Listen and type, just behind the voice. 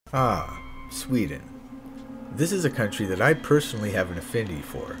Ah, Sweden. This is a country that I personally have an affinity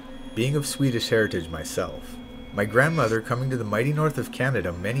for, being of Swedish heritage myself. My grandmother coming to the mighty north of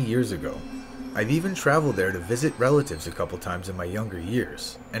Canada many years ago. I've even traveled there to visit relatives a couple times in my younger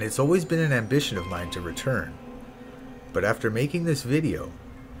years, and it's always been an ambition of mine to return. But after making this video,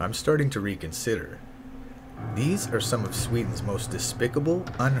 I'm starting to reconsider. These are some of Sweden's most despicable,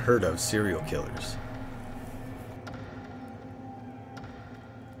 unheard of serial killers.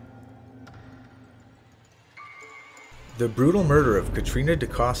 The brutal murder of Katrina da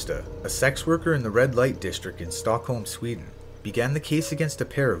Costa, a sex worker in the red light district in Stockholm, Sweden, began the case against a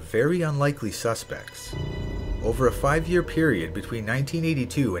pair of very unlikely suspects. Over a 5-year period between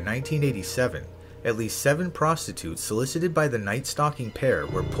 1982 and 1987, at least 7 prostitutes solicited by the night-stalking pair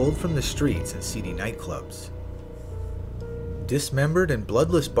were pulled from the streets and seedy nightclubs. Dismembered and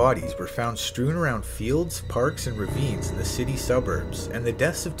bloodless bodies were found strewn around fields, parks, and ravines in the city suburbs, and the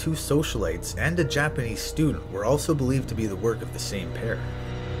deaths of 2 socialites and a Japanese student were also believed to be the work of the same pair.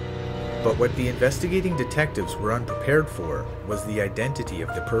 But what the investigating detectives were unprepared for was the identity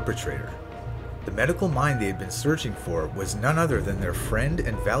of the perpetrator. The medical mind they had been searching for was none other than their friend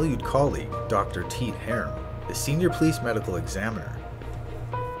and valued colleague, Dr. Tiet Herm, the senior police medical examiner.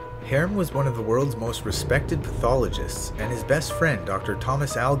 Herm was one of the world's most respected pathologists, and his best friend, Dr.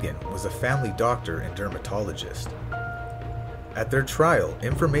 Thomas Algen, was a family doctor and dermatologist. At their trial,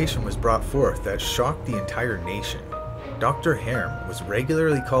 information was brought forth that shocked the entire nation. Dr. Herm was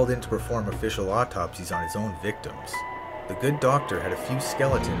regularly called in to perform official autopsies on his own victims. The good doctor had a few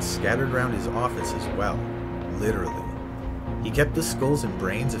skeletons scattered around his office as well, literally. He kept the skulls and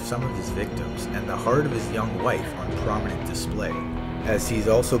brains of some of his victims and the heart of his young wife on prominent display, as he's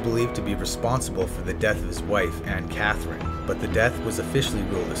also believed to be responsible for the death of his wife, Anne Catherine, but the death was officially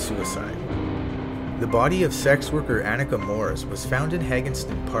ruled a suicide. The body of sex worker Annika Morris was found in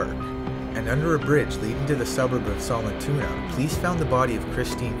Hagenston Park, and under a bridge leading to the suburb of Sollentuna, police found the body of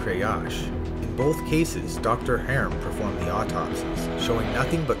Christine Krayash. In both cases, Dr. Herm performed the autopsies, showing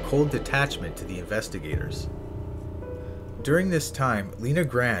nothing but cold detachment to the investigators. During this time, Lena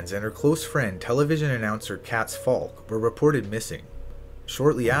Granz and her close friend, television announcer Katz Falk, were reported missing.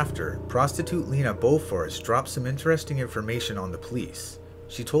 Shortly after, prostitute Lena Bofors dropped some interesting information on the police.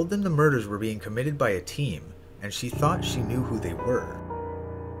 She told them the murders were being committed by a team, and she thought she knew who they were.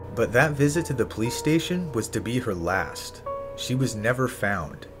 But that visit to the police station was to be her last. She was never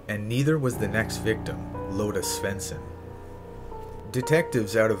found, and neither was the next victim, Lotta Svensson.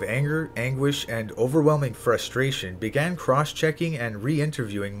 Detectives, out of anger, anguish, and overwhelming frustration, began cross-checking and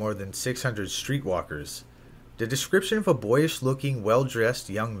re-interviewing more than 600 streetwalkers. The description of a boyish-looking, well-dressed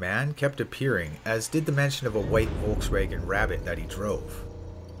young man kept appearing, as did the mention of a white Volkswagen Rabbit that he drove.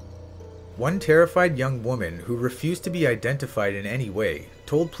 One terrified young woman, who refused to be identified in any way,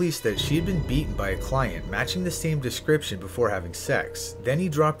 told police that she had been beaten by a client matching the same description before having sex, then he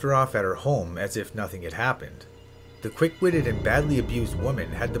dropped her off at her home as if nothing had happened. The quick-witted and badly abused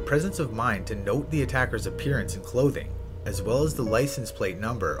woman had the presence of mind to note the attacker's appearance and clothing, as well as the license plate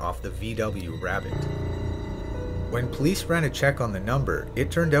number off the VW Rabbit. When police ran a check on the number,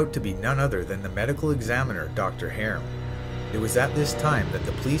 it turned out to be none other than the medical examiner, Dr. Herm. It was at this time that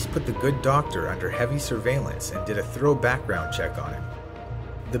the police put the good doctor under heavy surveillance and did a thorough background check on him.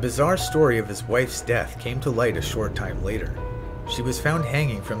 The bizarre story of his wife's death came to light a short time later. She was found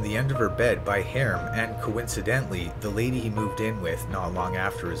hanging from the end of her bed by Herm and, coincidentally, the lady he moved in with not long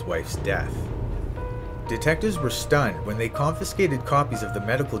after his wife's death. Detectives were stunned when they confiscated copies of the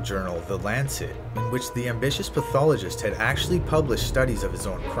medical journal The Lancet, in which the ambitious pathologist had actually published studies of his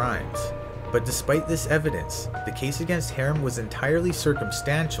own crimes. But despite this evidence, the case against Herm was entirely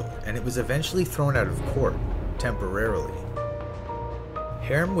circumstantial, and it was eventually thrown out of court, temporarily.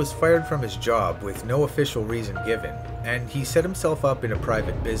 Herm was fired from his job with no official reason given, and he set himself up in a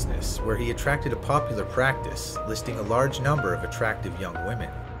private business where he attracted a popular practice, listing a large number of attractive young women.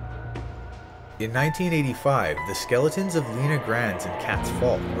 In 1985, the skeletons of Lena Granz and Katz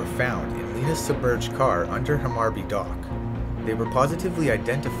Falk were found in Lena's submerged car under Hammarby Dock. They were positively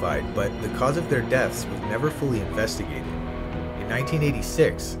identified, but the cause of their deaths was never fully investigated. In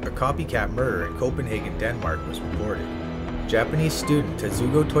 1986, a copycat murder in Copenhagen, Denmark was reported. Japanese student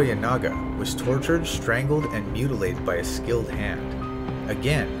Tezugo Toyonaga was tortured, strangled, and mutilated by a skilled hand.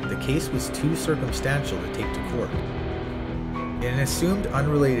 Again, the case was too circumstantial to take to court. In an assumed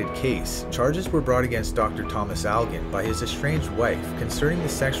unrelated case, charges were brought against Dr. Thomas Algen by his estranged wife concerning the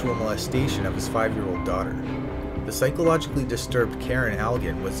sexual molestation of his 5-year-old daughter. The psychologically disturbed Karen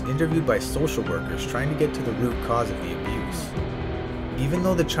Algen was interviewed by social workers trying to get to the root cause of the abuse. Even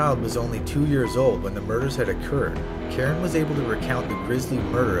though the child was only 2 years old when the murders had occurred, Karen was able to recount the grisly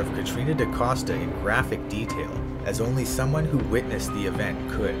murder of Katrina DaCosta in graphic detail, as only someone who witnessed the event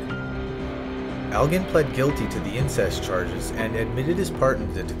could. Algan pled guilty to the incest charges and admitted his part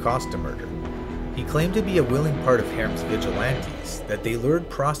in the DaCosta murder. He claimed to be a willing part of Herm's vigilantes, that they lured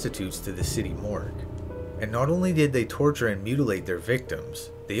prostitutes to the city morgue. And not only did they torture and mutilate their victims,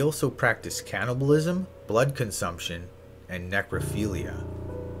 they also practiced cannibalism, blood consumption, and necrophilia.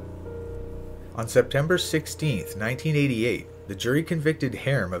 On September 16, 1988, the jury convicted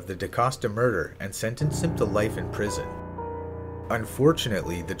Herm of the DaCosta murder and sentenced him to life in prison.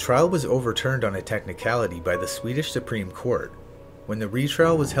 Unfortunately, the trial was overturned on a technicality by the Swedish Supreme Court. When the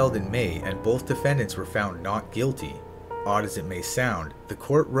retrial was held in May and both defendants were found not guilty, odd as it may sound, the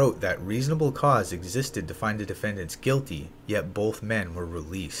court wrote that reasonable cause existed to find the defendants guilty, yet both men were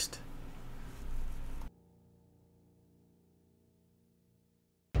released.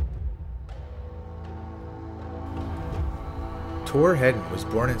 Tor Hedden was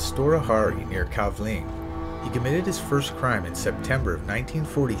born in Storahari near Kavling. He committed his first crime in September of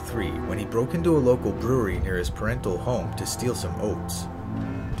 1943 when he broke into a local brewery near his parental home to steal some oats.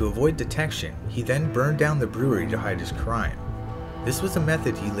 To avoid detection, he then burned down the brewery to hide his crime. This was a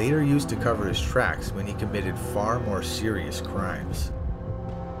method he later used to cover his tracks when he committed far more serious crimes.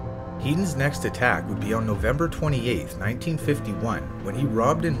 Hedden's next attack would be on November 28, 1951, when he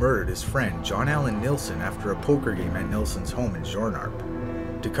robbed and murdered his friend John Allen Nilsson after a poker game at Nilsson's home in Jornarp.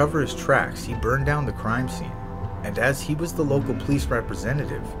 To cover his tracks, he burned down the crime scene, and as he was the local police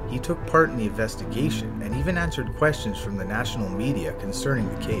representative, he took part in the investigation and even answered questions from the national media concerning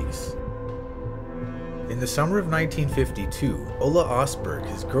the case. In the summer of 1952, Ulla Osberg,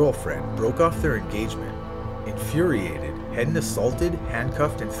 his girlfriend, broke off their engagement. Infuriated, Hedden assaulted,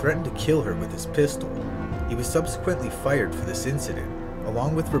 handcuffed, and threatened to kill her with his pistol. He was subsequently fired for this incident,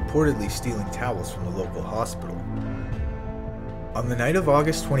 along with reportedly stealing towels from the local hospital. On the night of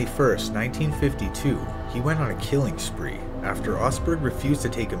August 21, 1952, he went on a killing spree after Osberg refused to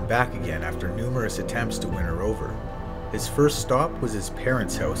take him back again after numerous attempts to win her over. His first stop was his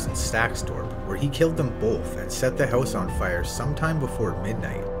parents' house in Stakstorp, where he killed them both and set the house on fire sometime before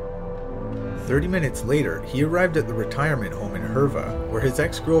midnight. 30 minutes later, he arrived at the retirement home in Herva, where his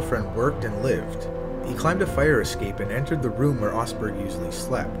ex-girlfriend worked and lived. He climbed a fire escape and entered the room where Osberg usually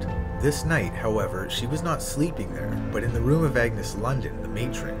slept. This night, however, she was not sleeping there, but in the room of Agnes London, the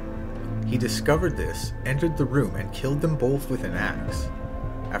matron. He discovered this, entered the room, and killed them both with an axe.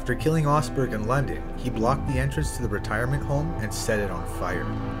 After killing Osberg and London, he blocked the entrance to the retirement home and set it on fire.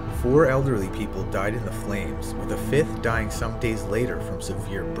 4 elderly people died in the flames, with a 5th dying some days later from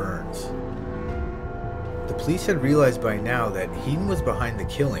severe burns. The police had realized by now that Hedden was behind the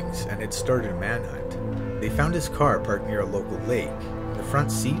killings and had started a manhunt. They found his car parked near a local lake. In the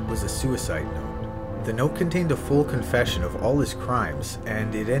front seat was a suicide note. The note contained a full confession of all his crimes,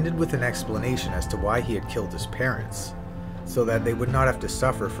 and it ended with an explanation as to why he had killed his parents, so that they would not have to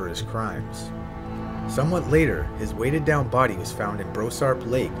suffer for his crimes. Somewhat later, his weighted down body was found in Brosarp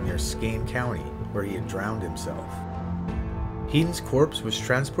Lake near Skane County, where he had drowned himself. Hedden's corpse was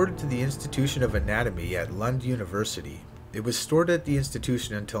transported to the Institution of Anatomy at Lund University. It was stored at the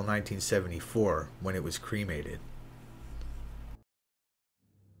institution until 1974, when it was cremated.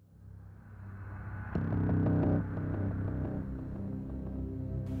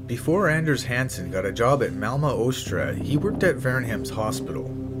 Before Anders Hansen got a job at Malmö Östra, he worked at Värnhem's hospital.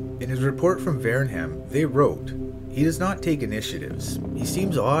 In his report from Värnhem, they wrote, "He does not take initiatives. He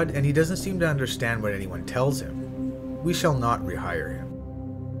seems odd and he doesn't seem to understand what anyone tells him. We shall not rehire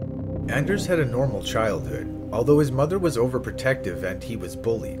him." Anders had a normal childhood, although his mother was overprotective and he was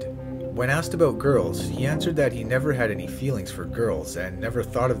bullied. When asked about girls, he answered that he never had any feelings for girls and never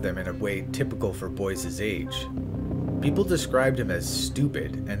thought of them in a way typical for boys his age. People described him as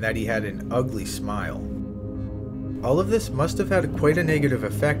stupid and that he had an ugly smile. All of this must have had quite a negative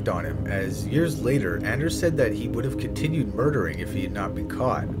effect on him, as years later Anders said that he would have continued murdering if he had not been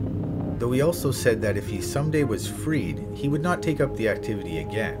caught. Though he also said that if he someday was freed, he would not take up the activity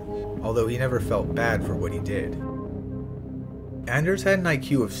again, although he never felt bad for what he did. Anders had an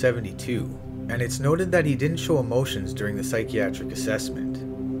IQ of 72, and it's noted that he didn't show emotions during the psychiatric assessment.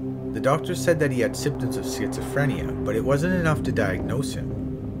 The doctor said that he had symptoms of schizophrenia, but it wasn't enough to diagnose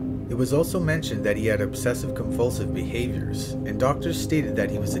him. It was also mentioned that he had obsessive-compulsive behaviors, and doctors stated that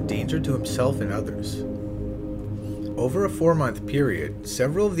he was a danger to himself and others. Over a 4-month period,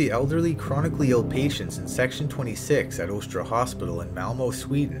 several of the elderly chronically ill patients in Section 26 at Östra Hospital in Malmö,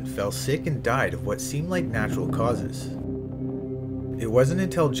 Sweden fell sick and died of what seemed like natural causes. It wasn't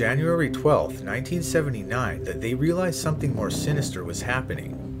until January 12, 1979 that they realized something more sinister was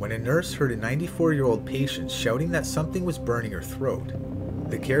happening when a nurse heard a 94-year-old patient shouting that something was burning her throat.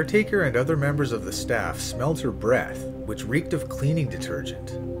 The caretaker and other members of the staff smelled her breath, which reeked of cleaning detergent.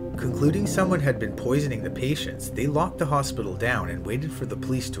 Concluding someone had been poisoning the patients, they locked the hospital down and waited for the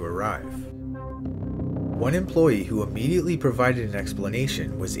police to arrive. One employee who immediately provided an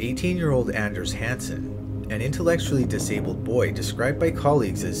explanation was 18-year-old Anders Hansen, an intellectually disabled boy described by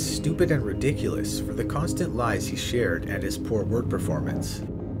colleagues as stupid and ridiculous for the constant lies he shared and his poor work performance.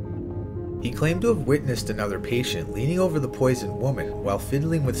 He claimed to have witnessed another patient leaning over the poisoned woman while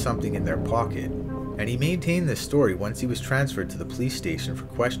fiddling with something in their pocket, and he maintained this story once he was transferred to the police station for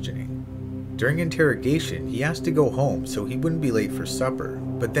questioning. During interrogation, he asked to go home so he wouldn't be late for supper,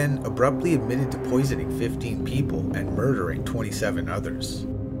 but then abruptly admitted to poisoning 15 people and murdering 27 others.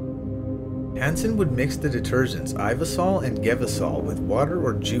 Hansen would mix the detergents Ivasol and Gevasol with water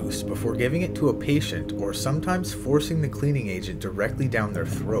or juice before giving it to a patient or sometimes forcing the cleaning agent directly down their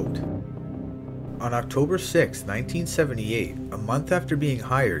throat. On October 6, 1978, a month after being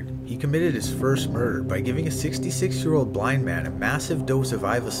hired, he committed his first murder by giving a 66-year-old blind man a massive dose of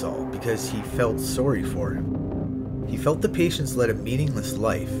Ivasol because he felt sorry for him. He felt the patients led a meaningless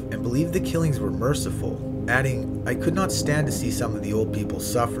life and believed the killings were merciful, adding, "I could not stand to see some of the old people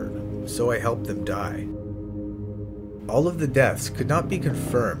suffer, so I helped them die." All of the deaths could not be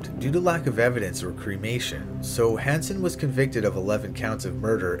confirmed due to lack of evidence or cremation, so Hansen was convicted of 11 counts of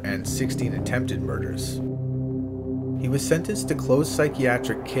murder and 16 attempted murders. He was sentenced to closed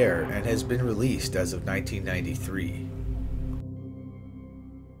psychiatric care and has been released as of 1993.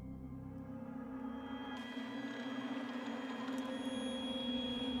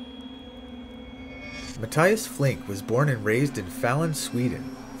 Matthias Flink was born and raised in Falun,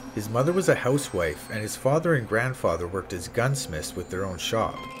 Sweden. His mother was a housewife, and his father and grandfather worked as gunsmiths with their own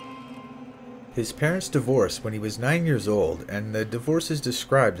shop. His parents divorced when he was 9 years old, and the divorce is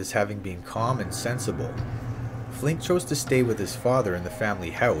described as having been calm and sensible. Flink chose to stay with his father in the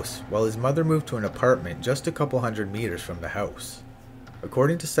family house, while his mother moved to an apartment just a couple hundred meters from the house.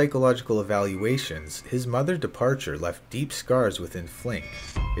 According to psychological evaluations, his mother's departure left deep scars within Flink.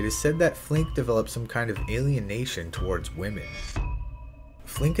 It is said that Flink developed some kind of alienation towards women.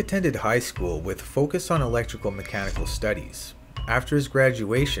 Flink attended high school with a focus on electrical mechanical studies. After his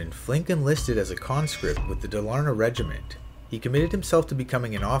graduation, Flink enlisted as a conscript with the Dalarna Regiment. He committed himself to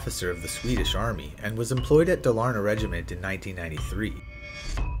becoming an officer of the Swedish Army and was employed at Dalarna Regiment in 1993.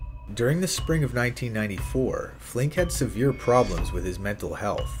 During the spring of 1994, Flink had severe problems with his mental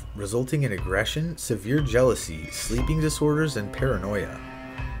health, resulting in aggression, severe jealousy, sleeping disorders, and paranoia.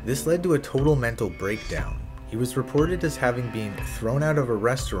 This led to a total mental breakdown. He was reported as having been thrown out of a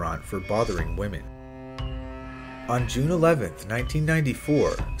restaurant for bothering women. On June 11,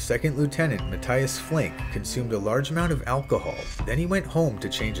 1994, 2nd Lieutenant Matthias Flink consumed a large amount of alcohol, then he went home to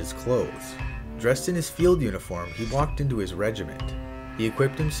change his clothes. Dressed in his field uniform, he walked into his regiment. He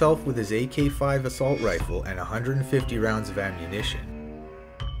equipped himself with his AK-5 assault rifle and 150 rounds of ammunition.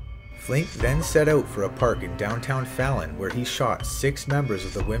 Flink then set out for a park in downtown Falun where he shot 6 members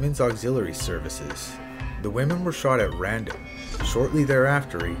of the Women's Auxiliary Services. The women were shot at random. Shortly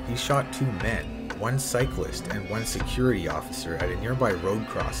thereafter, he shot 2 men, 1 cyclist and 1 security officer at a nearby road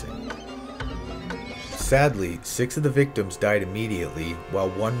crossing. Sadly, 6 of the victims died immediately,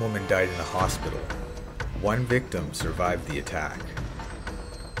 while 1 woman died in a hospital. 1 victim survived the attack.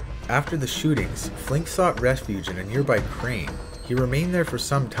 After the shootings, Flink sought refuge in a nearby crane. He remained there for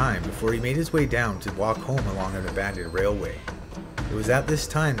some time before he made his way down to walk home along an abandoned railway. It was at this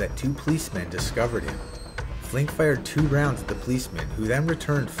time that 2 policemen discovered him. Flink fired 2 rounds at the policeman, who then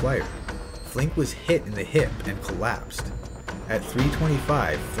returned fire. Flink was hit in the hip and collapsed. At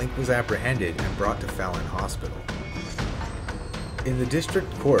 3:25, Flink was apprehended and brought to Falun Hospital. In the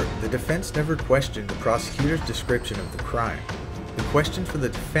district court, the defense never questioned the prosecutor's description of the crime. The question for the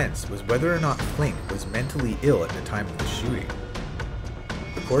defense was whether or not Flink was mentally ill at the time of the shooting.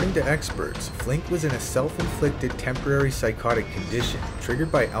 According to experts, Flink was in a self-inflicted temporary psychotic condition triggered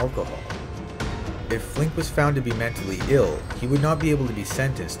by alcohol. If Flink was found to be mentally ill, he would not be able to be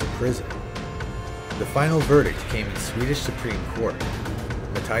sentenced to prison. The final verdict came in Swedish Supreme Court.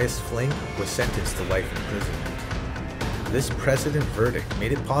 Matthias Flink was sentenced to life imprisonment. This precedent verdict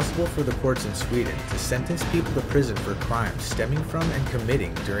made it possible for the courts in Sweden to sentence people to prison for crimes stemming from and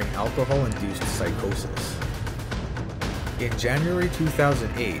committing during alcohol-induced psychosis. In January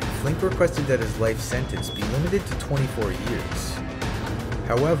 2008, Flink requested that his life sentence be limited to 24 years.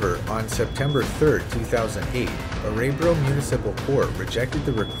 However, on September 3, 2008, Örebro Municipal Court rejected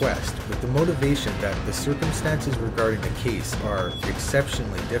the request with the motivation that the circumstances regarding the case are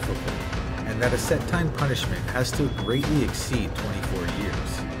exceptionally difficult, and that a set time punishment has to greatly exceed 24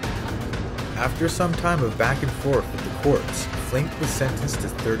 years. After some time of back and forth with the courts, Flink was sentenced to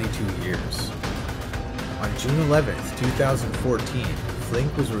 32 years. On June 11, 2014,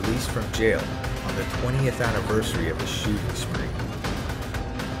 Flink was released from jail on the 20th anniversary of his shooting spree.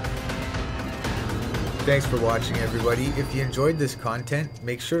 Thanks for watching, everybody. If you enjoyed this content,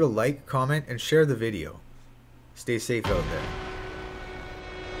 make sure to like, comment, and share the video. Stay safe out there.